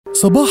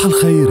صباح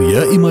الخير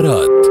يا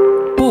إمارات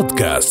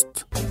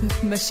بودكاست.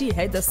 ماشي،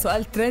 هيدا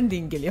السؤال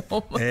ترندينج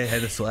اليوم. ايه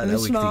هذا السؤال قوي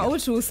مش كتير.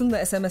 معقول شو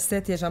وصلنا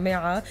اسمسات يا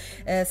جماعة.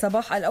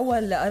 صباح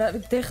الأول قرار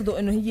بتاخذو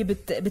إنه هي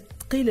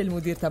بتقيل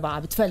المدير تبعها،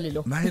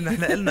 بتفلله. ما هي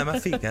نحن قلنا ما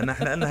فيك،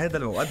 نحن قلنا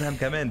هيدا وأدهم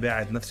كمان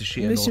باعت نفس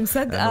الشيء. مش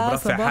مصدقة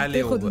صباح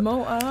تاخذ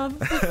موقف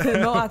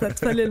موقع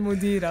تتفلل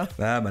المديرة.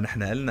 لا، ما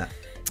نحن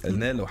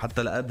قلنا له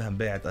حتى لأدهم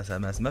باعت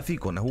SMS ما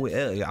فيكم، هو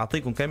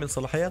يعطيكم كامل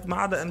صلاحيات ما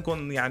عدا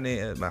انكم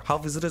يعني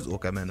حافظ رزقه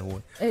كمان هو.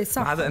 ايه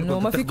صح، ما عدا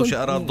انكم تاخذوا شي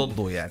قرار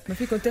ضده، يعني ما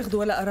فيكم تاخذوا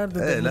ولا قرار ضد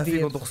المدير. لا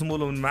فيكم تخصموا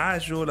له من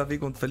معاشه، لا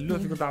فيكم تفلوه،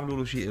 فيكم تعملوا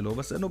له شيء له،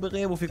 بس انه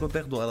بغيابه فيكم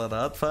تاخذوا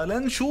قرارات.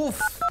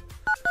 فلنشوف.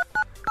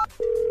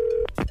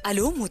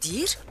 الو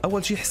مدير.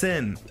 اول شيء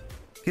حسين،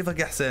 كيفك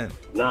يا حسين؟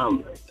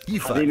 نعم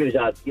كيفك حبيبي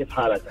رجعت، كيف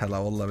حالك؟ هلا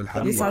والله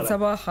بالحبيب. يسعد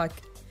صباحك،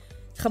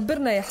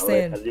 خبرنا يا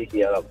حسين. الله يخليك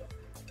يا رب.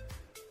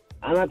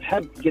 أنا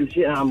بحب كل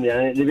شيء أعمل،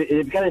 يعني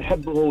اللي كان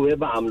يحبه هو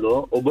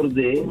بعمله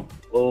وبرضي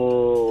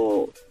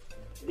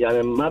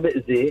يعني ما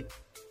بأذي،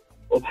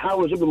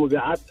 وبحاول أجيب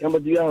المبيعات كان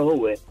بده إياها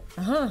هو.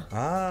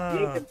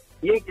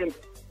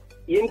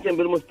 يمكن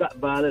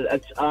بالمستقبل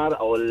الHR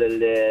أو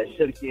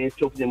الشركة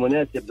تشوفني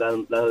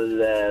مناسب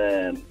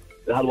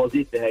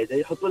لهالوظيفة هيدا،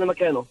 يحطوا لي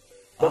مكانه.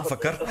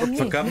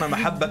 فكرنا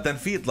محبة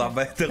تنفيذ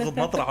طلع تاخذ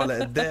مطرحه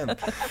لقدام.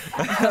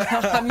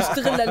 عم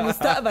يشتغل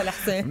للمستقبل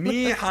حسين.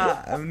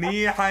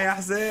 منيحة يا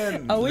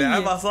حسين،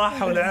 لعبها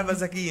صح ولعبها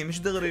ذكية، مش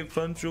دغري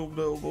بفنش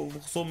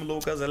وبخصم له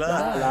وكذا.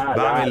 لا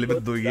بعمل اللي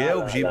بده اياه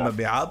وبجيب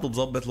مبيعات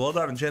وبظبط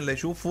الوضع منشان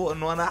ليشوفوا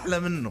انه انا احلى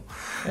منه.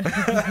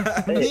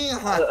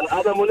 منيحة.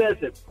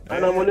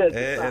 انا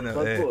مناسب.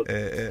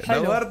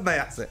 نورتنا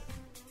يا حسين.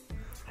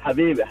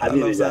 حبيبي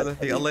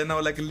الله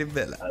ينور لك اللي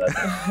ببالك.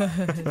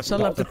 ان شاء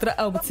الله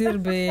بتترقى وبتصير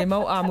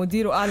بموقع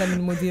مدير واعلى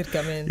من مدير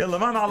كمان. يلا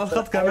معنا على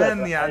الخط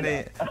كمان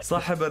يعني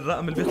صاحب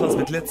الرقم اللي بيخلص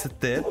ب3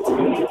 ستات.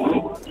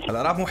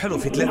 هلا رقمه حلو،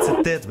 في 3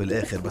 ستات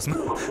بالاخر بس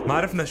ما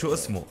عرفنا شو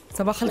اسمه.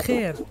 صباح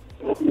الخير.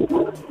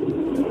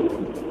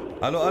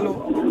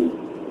 الو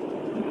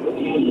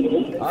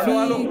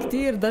في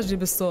كتير ضجة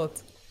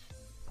بالصوت.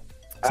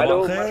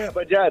 الو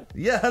مرحبا جاد.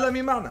 يا هلا،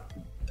 مين معنا؟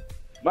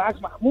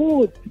 معك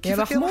محمود. يا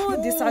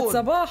محمود يسعد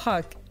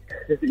صباحك.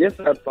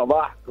 يسعد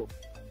صباحكم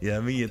يا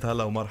مية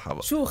هلا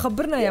ومرحبا. شو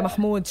خبرنا يا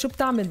محمود، شو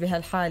بتعمل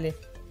بهالحالة؟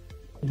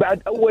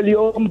 بعد أول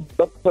يوم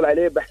بتصل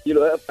عليه بحكي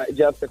له ارفع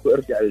إجازتك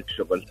وارجع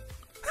للشغل.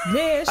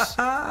 ليش؟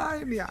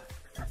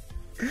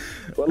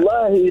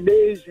 والله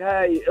ليش،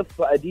 هاي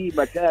قصة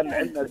قديمة. كان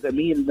عندنا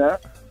زميلنا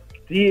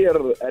كثير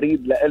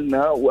قريب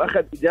لنا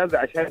واخذ اجازه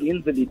عشان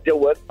ينزل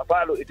يتجوز،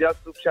 قطع له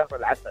اجازته بشهر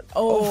العسل.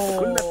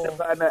 كلنا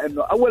اتفقنا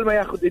انه اول ما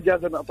ياخذ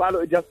اجازه نقطع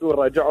له اجازته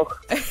ونراجعه.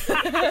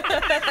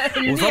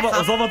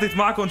 وظبطت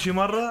معكم شي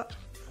مره؟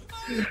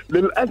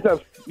 للاسف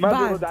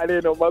ما بيرد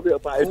علينا وما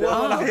بيقطع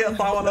اجازه. ولا رح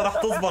يقطع ولا رح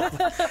تزبط.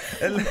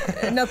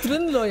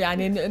 نطرن له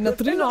على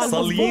المضبوط،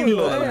 صليين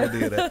له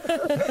للمدير.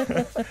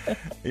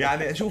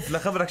 يعني شوف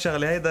لخبرك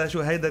شغله،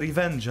 هيدا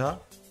ريفنج. ها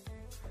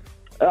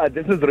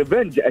this is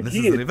revenge أكيد.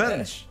 this is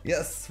revenge.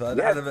 يس.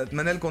 فأنا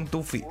بتمنى لكم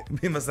توفيق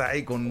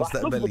بمساعيكم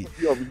المستقبلية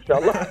إن شاء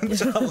الله. إن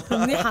شاء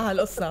الله. منيحة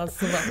هالقصة على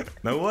الصبح.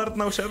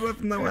 نورتنا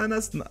وشرفتنا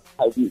وأنسنا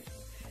حبيبي.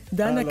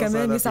 دانا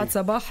كمان يسعد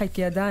صباحك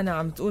يا دانا.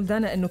 عم تقول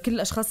دانا إنه كل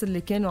الأشخاص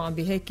اللي كانوا عم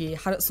بهيك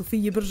حرقصوا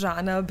فيي برجع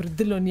أنا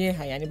بردلهم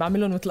إياها، يعني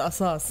بعملهم مثل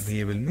قصاص.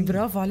 100%.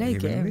 برافو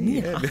عليك.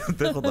 منيحة.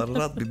 بتاخد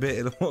قرارات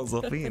بباقي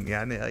الموظفين.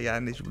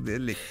 يعني شو بدي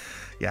أقول لك،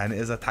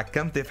 يعني إذا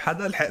تحكمتي في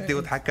حدا لحقتي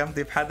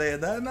وتحكمتي في حدا يا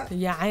دانا.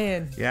 يا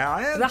عين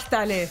رحت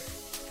عليه.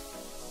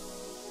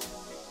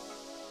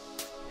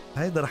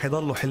 هيدا رح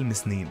يضله حلم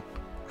سنين.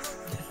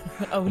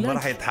 أو ما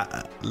رح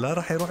يتحقق، لا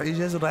رح يروح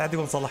إجازة ولا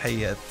يعطيكم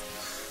صلاحيات.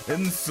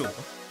 انسوا.